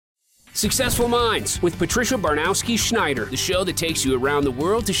Successful Minds with Patricia Barnowski Schneider, the show that takes you around the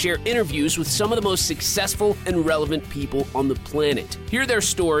world to share interviews with some of the most successful and relevant people on the planet. Hear their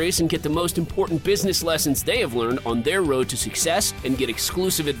stories and get the most important business lessons they have learned on their road to success and get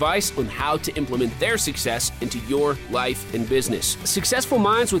exclusive advice on how to implement their success into your life and business. Successful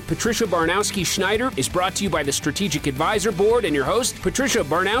Minds with Patricia Barnowski Schneider is brought to you by the Strategic Advisor Board and your host, Patricia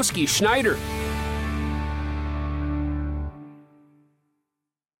Barnowski Schneider.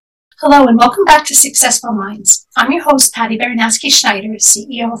 Hello and welcome back to Successful Minds. I'm your host, Patty Baranowski Schneider,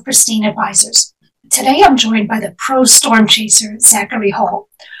 CEO of Pristine Advisors. Today I'm joined by the pro storm chaser, Zachary Hall.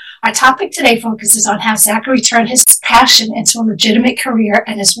 Our topic today focuses on how Zachary turned his passion into a legitimate career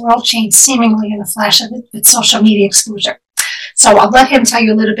and his world changed seemingly in a flash of it with social media exposure. So I'll let him tell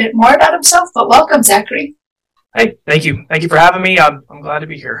you a little bit more about himself, but welcome, Zachary. Hey, thank you. Thank you for having me. I'm glad to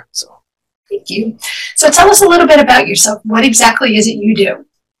be here. Thank you. So tell us a little bit about yourself. What exactly is it you do?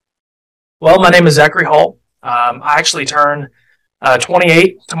 Well, my name is Zachary Hall. I actually turn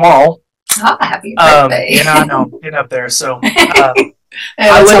 28 tomorrow. Happy birthday. Yeah, I know. Getting up there. So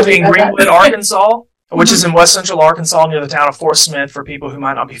I live in Greenwood, Arkansas, which is in west central Arkansas near the town of Fort Smith for people who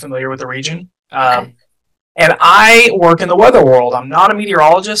might not be familiar with the region. And I work in the weather world. I'm not a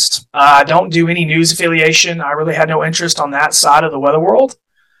meteorologist. I don't do any news affiliation. I really had no interest on that side of the weather world.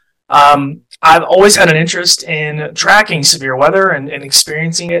 I've always had an interest in tracking severe weather and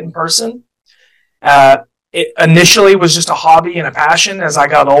experiencing it in person. It initially was just a hobby and a passion. As I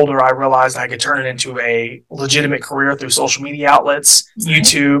got older, I realized I could turn it into a legitimate career through social media outlets,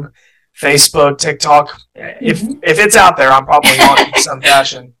 YouTube, Facebook, TikTok. If it's out there, I'm probably on it in some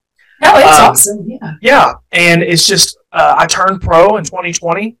fashion. No, it's awesome. Yeah. Yeah. And it's just, I turned pro in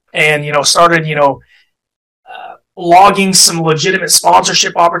 2020 and, started, logging some legitimate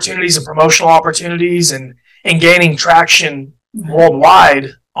sponsorship opportunities and promotional opportunities and gaining traction worldwide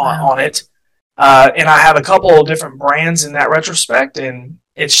on it. And I have a couple of different brands in that retrospect, and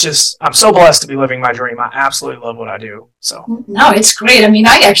it's just, I'm so blessed to be living my dream. I absolutely love what I do. So no, it's great. I mean,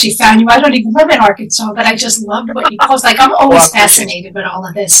 I actually found you. I don't even live in Arkansas, but I just loved what you post. Like, I'm always fascinated with all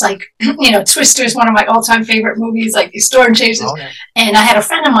of this. Like, Twister is one of my all-time favorite movies, like these storm chasers. Oh, yeah. And I had a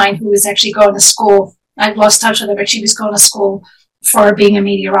friend of mine who was actually going to school. I'd lost touch with her, but she was going to school for being a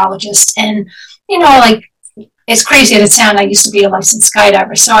meteorologist. And, it's crazy to sound. I used to be a licensed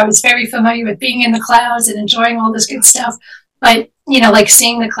skydiver, so I was very familiar with being in the clouds and enjoying all this good stuff. But,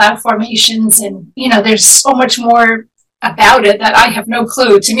 seeing the cloud formations and, there's so much more about it that I have no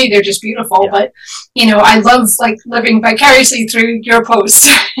clue. To me, they're just beautiful. Yeah. But, I love living vicariously through your posts.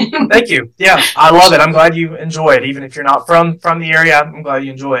 Thank you. Yeah, I love it. I'm glad you enjoy it. Even if you're not from the area, I'm glad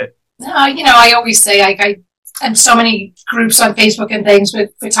you enjoy it. I always say I'm so many groups on Facebook and things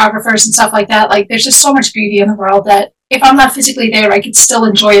with photographers and stuff like that. Like, there's just so much beauty in the world that if I'm not physically there, I can still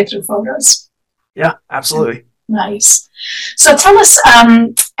enjoy it through photos. Yeah, absolutely. Nice. So tell us,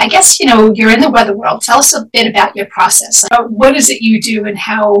 I guess, you're in the weather world. Tell us a bit about your process. What is it you do and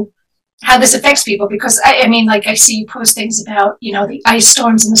how this affects people? Because I see you post things about, the ice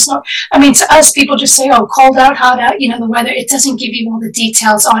storms and the snow. I mean, to us, people just say, oh, cold out, hot out, the weather. It doesn't give you all the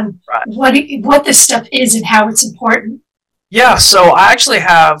details on what this stuff is and how it's important. Yeah. So I actually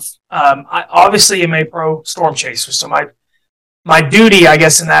have, I obviously am a pro storm chaser. So my duty, I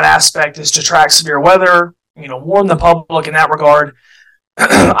guess, in that aspect is to track severe weather, warn the public in that regard.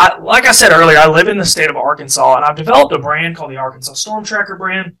 Like I said earlier, I live in the state of Arkansas, and I've developed a brand called the Arkansas Storm Tracker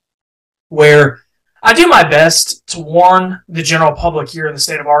brand, where I do my best to warn the general public here in the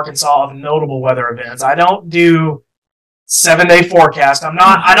state of Arkansas of notable weather events. I don't do 7-day forecast.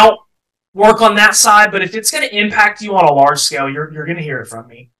 I don't work on that side, but if it's going to impact you on a large scale, you're going to hear it from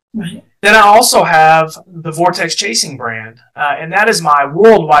me. Right. Then I also have the Vortex Chasing brand, and that is my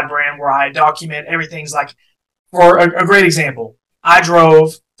worldwide brand where I document everything's like, for a great example, I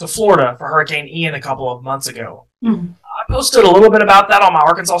drove to Florida for Hurricane Ian a couple of months ago. Mm-hmm. I posted a little bit about that on my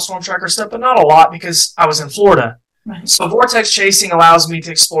Arkansas Storm Tracker stuff, but not a lot because I was in Florida. Right. So Vortex Chasing allows me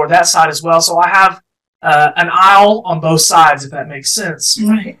to explore that side as well. So I have an aisle on both sides, if that makes sense.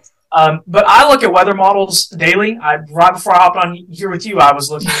 Right. But I look at weather models daily. Right before I hopped on here with you, I was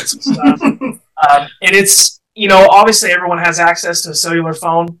looking at some stuff. And it's, obviously everyone has access to a cellular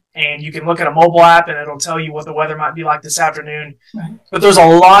phone, and you can look at a mobile app and it'll tell you what the weather might be like this afternoon. Right. But there's a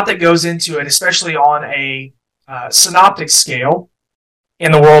lot that goes into it, especially on a synoptic scale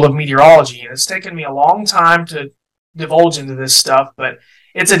in the world of meteorology. And it's taken me a long time to divulge into this stuff, but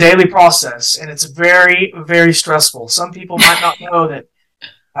it's a daily process, and it's very, very stressful. Some people might not know that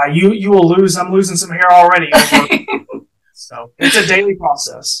you will lose. I'm losing some hair already over So it's a daily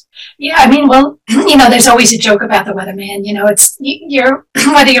process. Yeah, I mean, well, there's always a joke about the weatherman. It's you're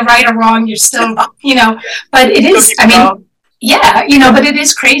whether you're right or wrong, you're still, but it is. I mean, yeah, but it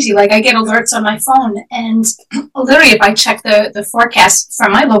is crazy. Like I get alerts on my phone, and literally, if I check the forecast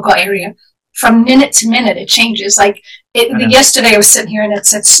from my local area, from minute to minute, it changes. Like yesterday, I was sitting here and it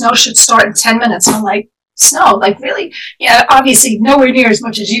said snow should start in 10 minutes. I'm like, snow, like really? Yeah, obviously nowhere near as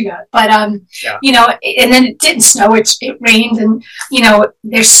much as you got, but and then it didn't snow. It rained, and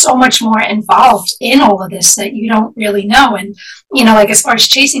there's so much more involved in all of this that you don't really know. And like as far as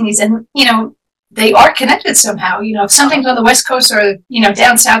chasing these, and they are connected somehow. If something's on the West Coast or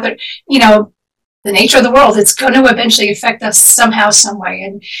down south, or the nature of the world, it's going to eventually affect us somehow, some way.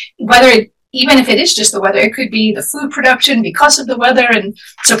 And even if it is just the weather, it could be the food production because of the weather. And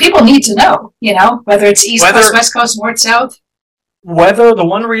so people need to know, whether it's East Coast, West Coast, North, South. Weather, the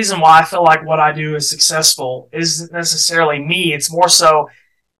one reason why I feel like what I do is successful isn't necessarily me. It's more so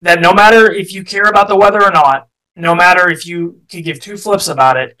that no matter if you care about the weather or not, no matter if you could give two flips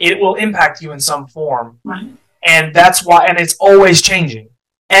about it, it will impact you in some form. Right. And that's why, and it's always changing.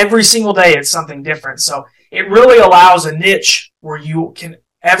 Every single day it's something different. So it really allows a niche where you can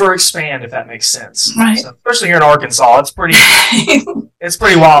ever expand, if that makes sense. Right. So, especially here in Arkansas, it's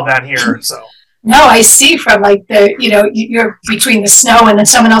pretty wild down here. So no, I see from like you're between the snow and then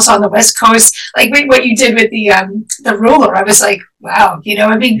someone else on the West Coast, like what you did with the ruler. I was like, wow,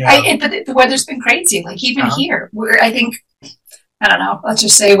 I mean, but the weather's been crazy. Like even here, where I think, I don't know, let's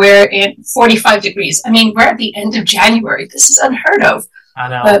just say we're in 45 degrees. I mean, we're at the end of January. This is unheard of. I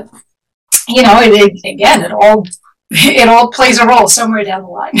know. But it all plays a role somewhere down the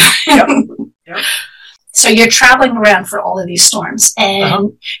line. Yep. So you're traveling around for all of these storms,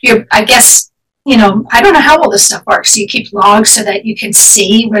 and I guess, I don't know how all this stuff works. Do you keep logs so that you can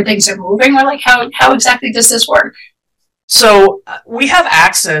see where things are moving, or like how exactly does this work? So we have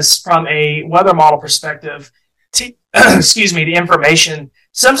access from a weather model perspective to, the information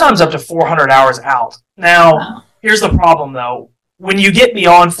sometimes up to 400 hours out. Now, Here's the problem though. When you get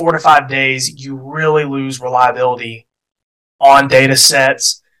beyond 4 to 5 days, you really lose reliability on data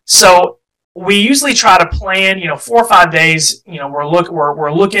sets. So we usually try to plan, 4 or 5 days, we're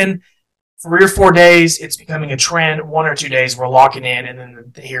looking 3 or 4 days, it's becoming a trend. 1 or 2 days, we're locking in, and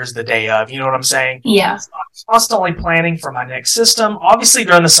then here's the day of. You know what I'm saying? Yeah. So I'm constantly planning for my next system. Obviously,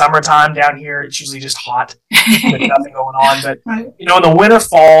 during the summertime down here, it's usually just hot with nothing going on. But, in the winter,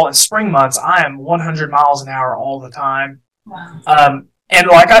 fall, and spring months, I am 100 miles an hour all the time. Wow. And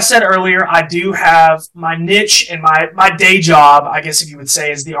like I said earlier, I do have my niche and my day job, I guess if you would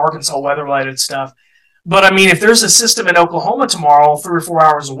say, is the Arkansas weather-related stuff. But, I mean, if there's a system in Oklahoma tomorrow, 3 or 4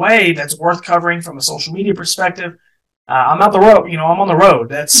 hours away, that's worth covering from a social media perspective, I'm out the road. I'm on the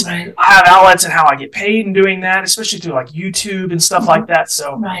road. I have outlets and how I get paid in doing that, especially through, like, YouTube and stuff like that.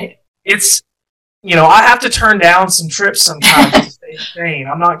 So it's, I have to turn down some trips sometimes to stay sane.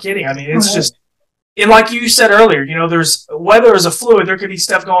 I'm not kidding. I mean, it's just, and like you said earlier, there's weather is a fluid. There could be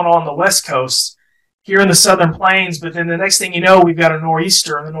stuff going on the West Coast here in the Southern Plains, but then the next thing you know, we've got a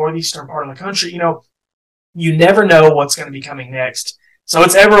nor'easter in the northeastern part of the country. You never know what's going to be coming next. So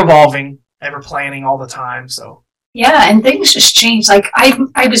it's ever evolving, ever planning all the time. So yeah, and things just change. Like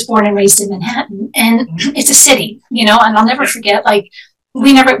I was born and raised in Manhattan, and it's a city, and I'll never forget. Like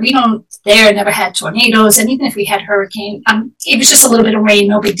we never had tornadoes, and even if we had hurricane, it was just a little bit of rain,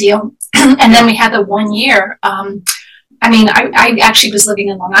 no big deal. And then we had the one year. I actually was living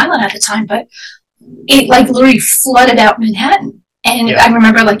in Long Island at the time, but it like literally flooded out Manhattan. And I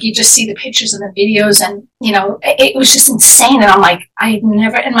remember like you just see the pictures and the videos, and it was just insane. And I'm like, I had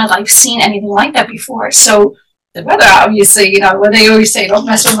never in my life seen anything like that before. So the weather, obviously, what they always say, don't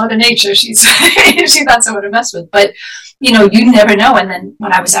mess with Mother Nature. She's not someone to mess with. But you never know. And then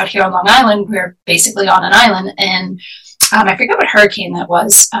when I was out here on Long Island, we we're basically on an island, and I forget what hurricane that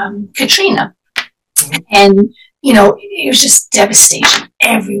was, Katrina. And, it was just devastation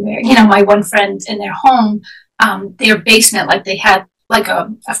everywhere. My one friend in their home, their basement, like they had like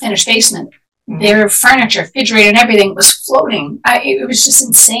a finished basement, their furniture, refrigerator and everything was floating. It was just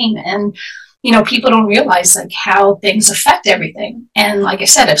insane. And, people don't realize like how things affect everything. And like I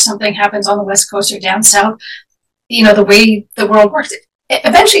said, if something happens on the West Coast or down south, the way the world works,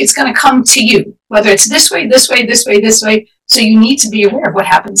 eventually it's going to come to you, whether it's this way, this way, this way, this way. So you need to be aware of what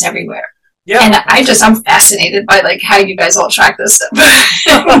happens everywhere. Yeah. And I'm fascinated by like how you guys all track this stuff.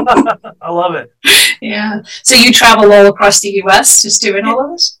 I love it. Yeah. So you travel all across the U.S. just doing all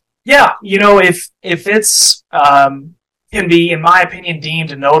of this? Yeah. If it's can be, in my opinion,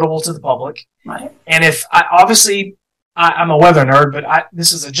 deemed notable to the public. Right. And if I'm a weather nerd, but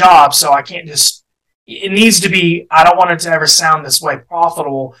this is a job, so I can't just it needs to be, I don't want it to ever sound this way,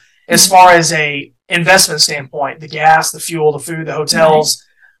 profitable as far as a investment standpoint, the gas, the fuel, the food, the hotels.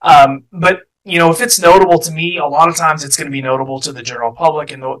 But, you know, if it's notable to me, a lot of times it's going to be notable to the general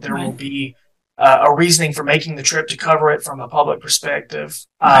public, and there will be a reasoning for making the trip to cover it from a public perspective.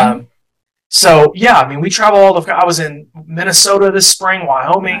 So, yeah, I mean, we travel I was in Minnesota this spring,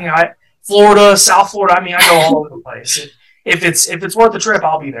 Wyoming, Florida, South Florida. I mean, I go all over the place. If it's worth the trip,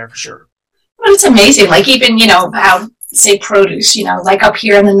 I'll be there for sure. Well, it's amazing. Like even, you know, how, say, produce, you know, like up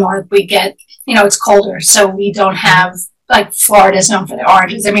here in the north, we get, you know, it's colder. So we don't have, like Florida is known for their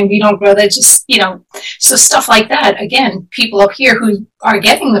oranges. I mean, we don't grow that, just, you know, so stuff like that. Again, people up here who are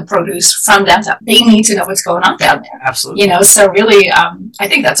getting the produce from downtown, they need to know what's going on down there. Absolutely. You know, so really, I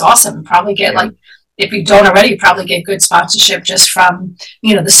think that's awesome. Probably get like, if you don't already, probably get good sponsorship just from,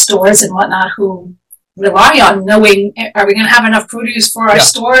 you know, the stores and whatnot who rely on knowing, are we going to have enough produce for our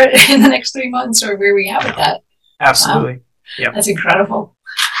store in the next 3 months, or where we have with that? Absolutely. Yeah. That's incredible.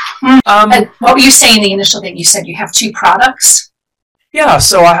 What were you saying the initial thing? You said you have 2 products? Yeah,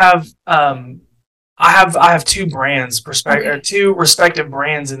 so I have 2 brands, or 2 respective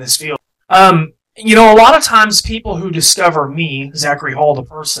brands in this field. You know, a lot of times people who discover me, Zachary Hall, the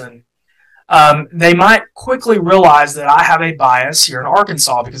person, they might quickly realize that I have a bias here in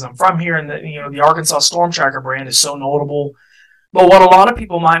Arkansas because I'm from here, and the Arkansas Storm Tracker brand is so notable. But what a lot of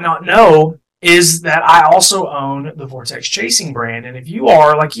people might not know is that I also own the Vortex Chasing brand. And if you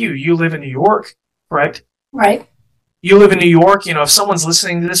are like you live in New York, correct? Right. You live in New York. You know, if someone's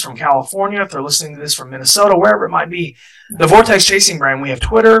listening to this from California, if they're listening to this from Minnesota, wherever it might be, the Vortex Chasing brand, we have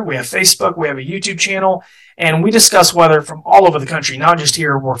Twitter, we have Facebook, we have a YouTube channel, and we discuss weather from all over the country, not just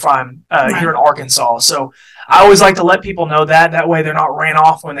here where I'm here in Arkansas. So I always like to let people know that way they're not ran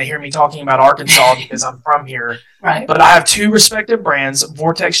off when they hear me talking about Arkansas because I'm from here. Right. But I have 2 respective brands,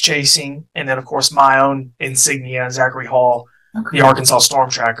 Vortex Chasing, and then of course my own insignia, Zachary Hall, the Arkansas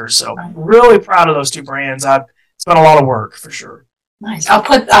Storm Tracker. So really proud of those 2 brands. It's been a lot of work for sure. Nice. I'll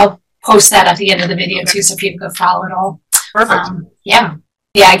post that at the end of the video too, so people can follow it all. Perfect. Yeah,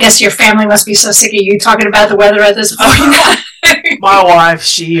 I guess your family must be so sick of you talking about the weather at this point. My wife,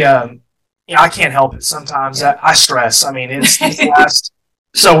 she, I can't help it sometimes. I stress. I mean, it's last.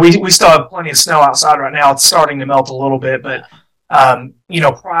 So we still have plenty of snow outside right now. It's starting to melt a little bit, but you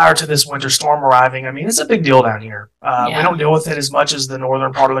know, prior to this winter storm arriving, I mean, it's a big deal down here. We don't deal with it as much as the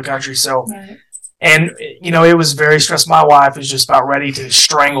northern part of the country. So. Right. And, you know, it was very stressed. My wife was just about ready to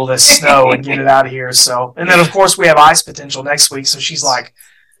strangle this snow and get it out of here. So, and then, of course, we have ice potential next week. So she's like,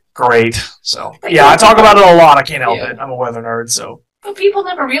 great. So, yeah, I talk about it a lot. I can't help it. I'm a weather nerd, so. But people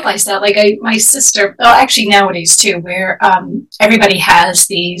never realize that. Like my sister, well, actually nowadays too, where everybody has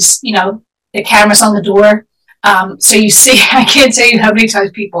these, you know, the cameras on the door. So you see, I can't tell you how many times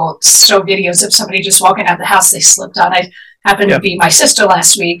people show videos of somebody just walking out the house, they slipped on. I happened to be my sister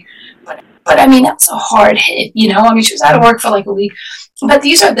last week. But I mean, that was a hard hit, you know? I mean, she was out of work for like a week. But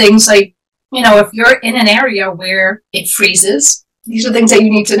these are things like, you know, if you're in an area where it freezes, these are things that you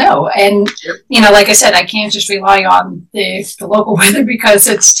need to know. And, you know, like I said, I can't just rely on the local weather because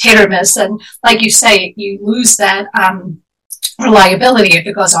it's hit or miss. And like you say, you lose that reliability if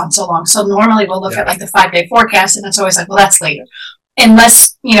it goes on so long. So normally we'll look at like the 5-day forecast, and it's always like, well, that's later.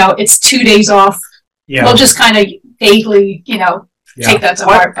 Unless, you know, it's 2 days off. We'll just kind of vaguely, you know, take that to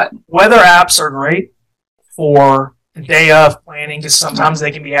heart. But weather apps are great for day of planning because sometimes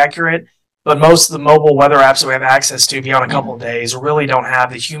they can be accurate, but most of the mobile weather apps that we have access to beyond a couple of days really don't have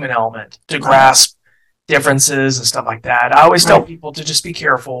the human element to grasp differences and stuff like that. I always tell people to just be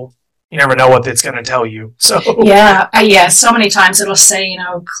careful. You never know what it's going to tell you. So so many times it'll say, you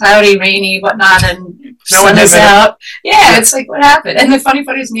know, cloudy, rainy, whatnot, and sun is out. It's like, what happened? And the funny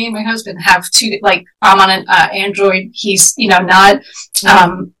part is, me and my husband have 2. Like, I'm on an Android. He's, you know, not.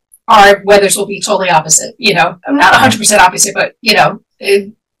 Our weathers will be totally opposite. You know, I'm not 100% opposite, but you know,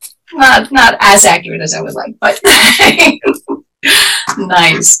 not as accurate as I would like. But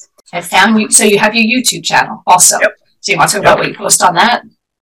nice. I found you. So you have your YouTube channel also. So you want to talk about what you post on that?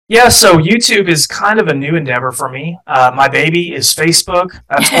 Yeah, so YouTube is kind of a new endeavor for me. My baby is Facebook.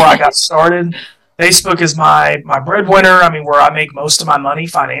 That's where I got started. Facebook is my breadwinner. I mean, where I make most of my money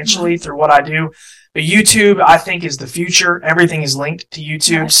financially through what I do. But YouTube, I think, is the future. Everything is linked to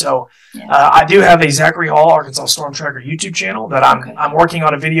YouTube. So I do have a Zachary Hall, Arkansas Storm Tracker YouTube channel that I'm working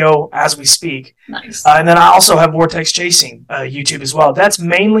on a video as we speak. Nice. And then I also have Vortex Chasing YouTube as well. That's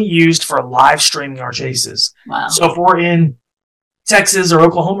mainly used for live streaming our chases. Wow. So if we're in Texas or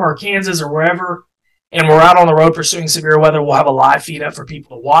Oklahoma or Kansas or wherever, and we're out on the road pursuing severe weather, we'll have a live feed up for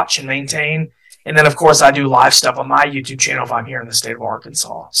people to watch and maintain. And then, of course, I do live stuff on my YouTube channel if I'm here in the state of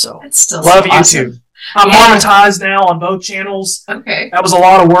Arkansas. So that's still love so awesome. YouTube. I'm monetized now on both channels. Okay. That was a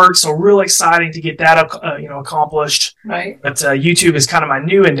lot of work, so real exciting to get that accomplished. Right. But YouTube is kind of my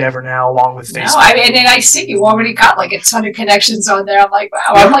new endeavor now, along with Facebook. And I see you already got like a ton of connections on there. I'm like,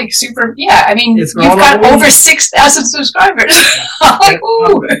 wow, I'm like super. Yeah, I mean, you've got over 6,000 subscribers. I'm like,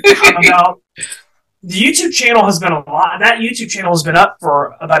 ooh. The YouTube channel has been a lot. That YouTube channel has been up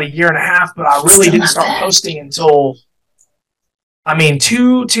for about a year and a half, but I really didn't start posting until,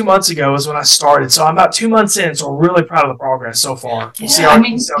 2 months ago is when I started. So I'm about 2 months in, so we're really proud of the progress so far.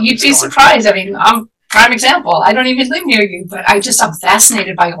 You'd be surprised. I'm prime example. I don't even live near you, but I'm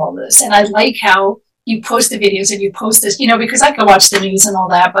fascinated by all this. And I like how you post the videos and you post this, because I could watch the news and all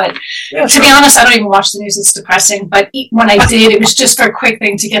that. But to be honest, I don't even watch the news. It's depressing. But when I did, it was just for a quick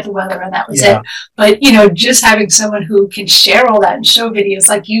thing to get the weather, and that was it. But, just having someone who can share all that and show videos,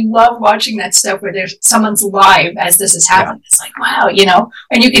 like you love watching that stuff where there's someone's live as this is happening. It's like, wow,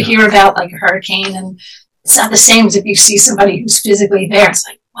 and you could hear about like a hurricane, and it's not the same as if you see somebody who's physically there. It's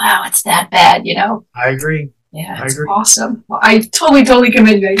like, wow, it's that bad, I agree. Yeah, it's awesome. Well, I totally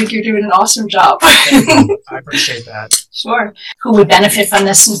commend you. I think you're doing an awesome job. I appreciate that. Sure. Who would benefit from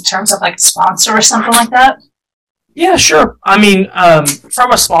this in terms of like a sponsor or something like that? Yeah, sure.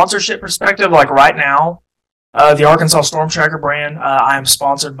 From a sponsorship perspective, like right now, the Arkansas Storm Tracker brand, I am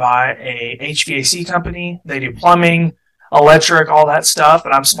sponsored by a HVAC company. They do plumbing, electric, all that stuff.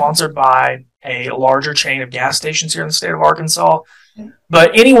 And I'm sponsored by a larger chain of gas stations here in the state of Arkansas.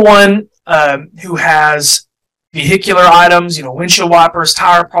 But anyone who has vehicular items, windshield wipers,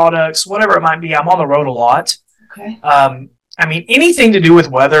 tire products, whatever it might be. I'm on the road a lot. Okay. Anything to do with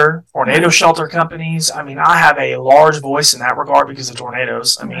weather, tornado shelter companies. I have a large voice in that regard because of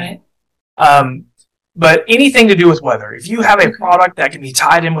tornadoes. But anything to do with weather. If you have a product that can be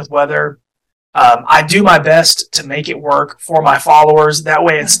tied in with weather, I do my best to make it work for my followers. That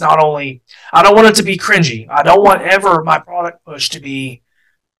way it's not only, I don't want it to be cringy. I don't want ever my product push to be,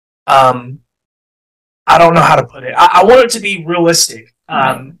 I don't know how to put it. I want it to be realistic.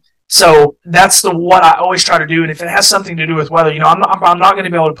 So that's what I always try to do. And if it has something to do with weather, I'm not going to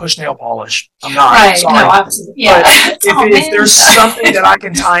be able to push nail polish. I'm not. Right. Sorry. No, absolutely. Yeah. But if there's something that I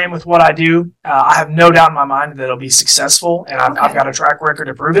can tie in with what I do, I have no doubt in my mind that it'll be successful, and I've got a track record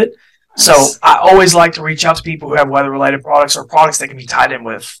to prove it. Nice. So I always like to reach out to people who have weather-related products or products that can be tied in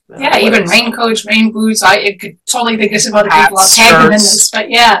with. Even raincoats, rain boots. I could totally think of some other people. I'll tag them in this, but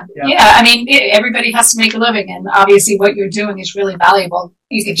everybody has to make a living, and obviously, what you're doing is really valuable.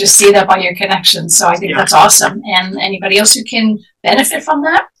 You could just see that by your connections. So I think that's awesome. And anybody else who can benefit from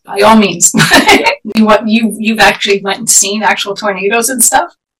that, by all means. You've actually went and seen actual tornadoes and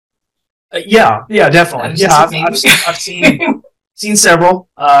stuff. Definitely. I've seen several.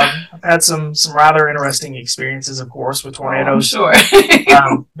 I've had some rather interesting experiences, of course, with tornadoes. Sure.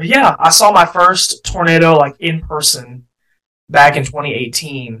 But yeah, I saw my first tornado like in person back in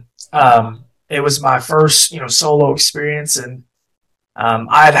 2018. It was my first, solo experience, and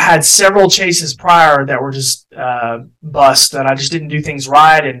I'd had several chases prior that were just bust, that I just didn't do things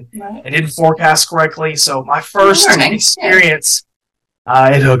right and I didn't forecast correctly. So my first experience,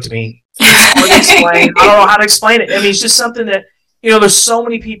 it hooked me. I don't know how to explain it. It's just something that, there's so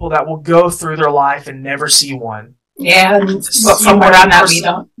many people that will go through their life and never see one. Yeah, from where I'm at, we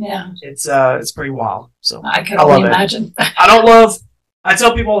don't. Yeah, it's pretty wild. So I can only imagine. I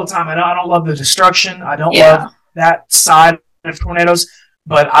tell people all the time, I don't love the destruction. I don't love that side of tornadoes,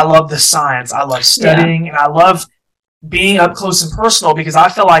 but I love the science. I love studying, and I love being up close and personal, because I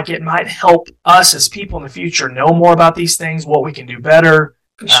feel like it might help us as people in the future know more about these things, what we can do better.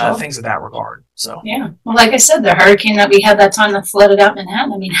 Things of that regard. So well, like I said, the hurricane that we had that time that flooded out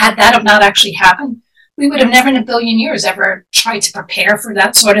Manhattan, had that have not actually happened, we would have never in a billion years ever tried to prepare for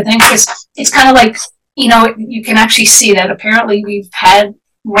that sort of thing, because it's kind of like, you can actually see that apparently we've had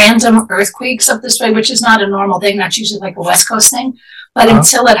random earthquakes up this way, which is not a normal thing. That's usually like a West Coast thing, but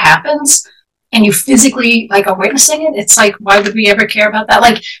until it happens and you physically are witnessing it, it's like, why would we ever care about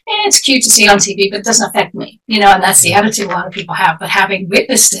that? It's cute to see on TV, but it doesn't affect me, and that's the attitude a lot of people have. But having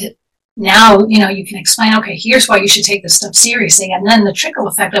witnessed it, now, you can explain, okay, here's why you should take this stuff seriously. And then the trickle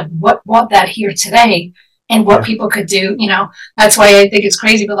effect of what brought that here today and what people could do, that's why I think it's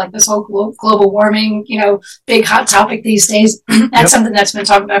crazy. But this whole global warming, big hot topic these days, that's something that's been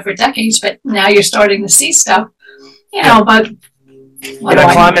talked about for decades, but now you're starting to see stuff, but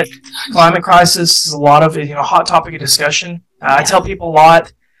climate crisis is a lot of hot topic of discussion. I tell people a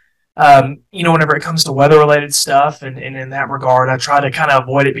lot, whenever it comes to weather related stuff, and in that regard, I try to kind of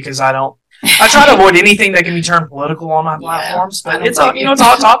avoid it, because I try to avoid anything that can be turned political on my platforms. But it's a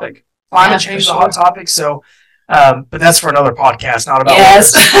hot topic. Climate change is a hot topic. So But that's for another podcast, not about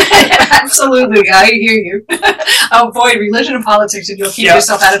yes, absolutely. I hear you. Avoid religion and politics, and you'll keep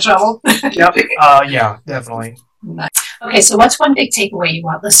yourself out of trouble. Yep. Yeah, definitely. Okay, so what's one big takeaway you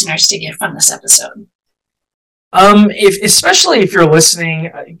want listeners to get from this episode? Especially if you're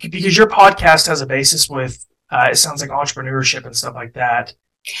listening, because your podcast has a basis with, it sounds like entrepreneurship and stuff like that,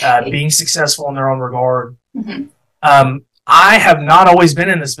 being successful in their own regard. Mm-hmm. I have not always been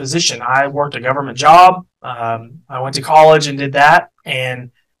in this position. I worked a government job. I went to college and did that.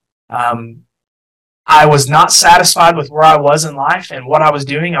 And I was not satisfied with where I was in life and what I was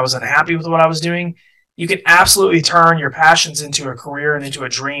doing. I was unhappy with what I was doing. You can absolutely turn your passions into a career and into a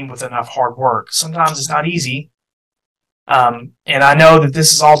dream with enough hard work. Sometimes it's not easy. And I know that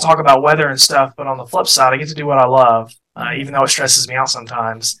this is all talk about weather and stuff, but on the flip side, I get to do what I love, even though it stresses me out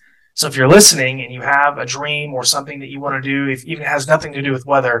sometimes. So if you're listening and you have a dream or something that you want to do, if even it has nothing to do with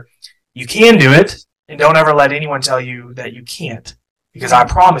weather, you can do it. And don't ever let anyone tell you that you can't, because I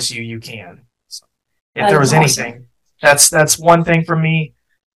promise you can. So if there was anything, that's one thing for me.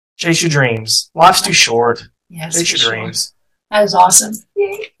 Chase your dreams. Life's too short. Yes, chase your dreams. That is awesome.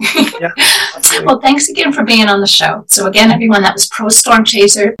 Yay. Yeah, well, thanks again for being on the show. So again, everyone, that was Pro Storm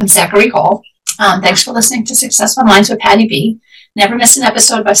Chaser and Zachary Hall. Thanks for listening to Successful Minds with Patty B. Never miss an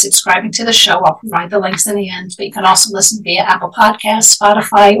episode by subscribing to the show. I'll provide the links in the end, but you can also listen via Apple Podcasts,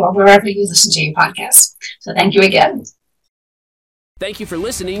 Spotify, or wherever you listen to your podcasts. So thank you again. Thank you for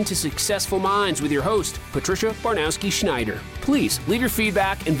listening to Successful Minds with your host, Patricia Barnowski-Schneider. Please leave your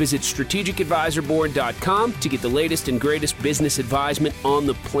feedback and visit strategicadvisorboard.com to get the latest and greatest business advisement on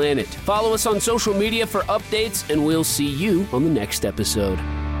the planet. Follow us on social media for updates, and we'll see you on the next episode.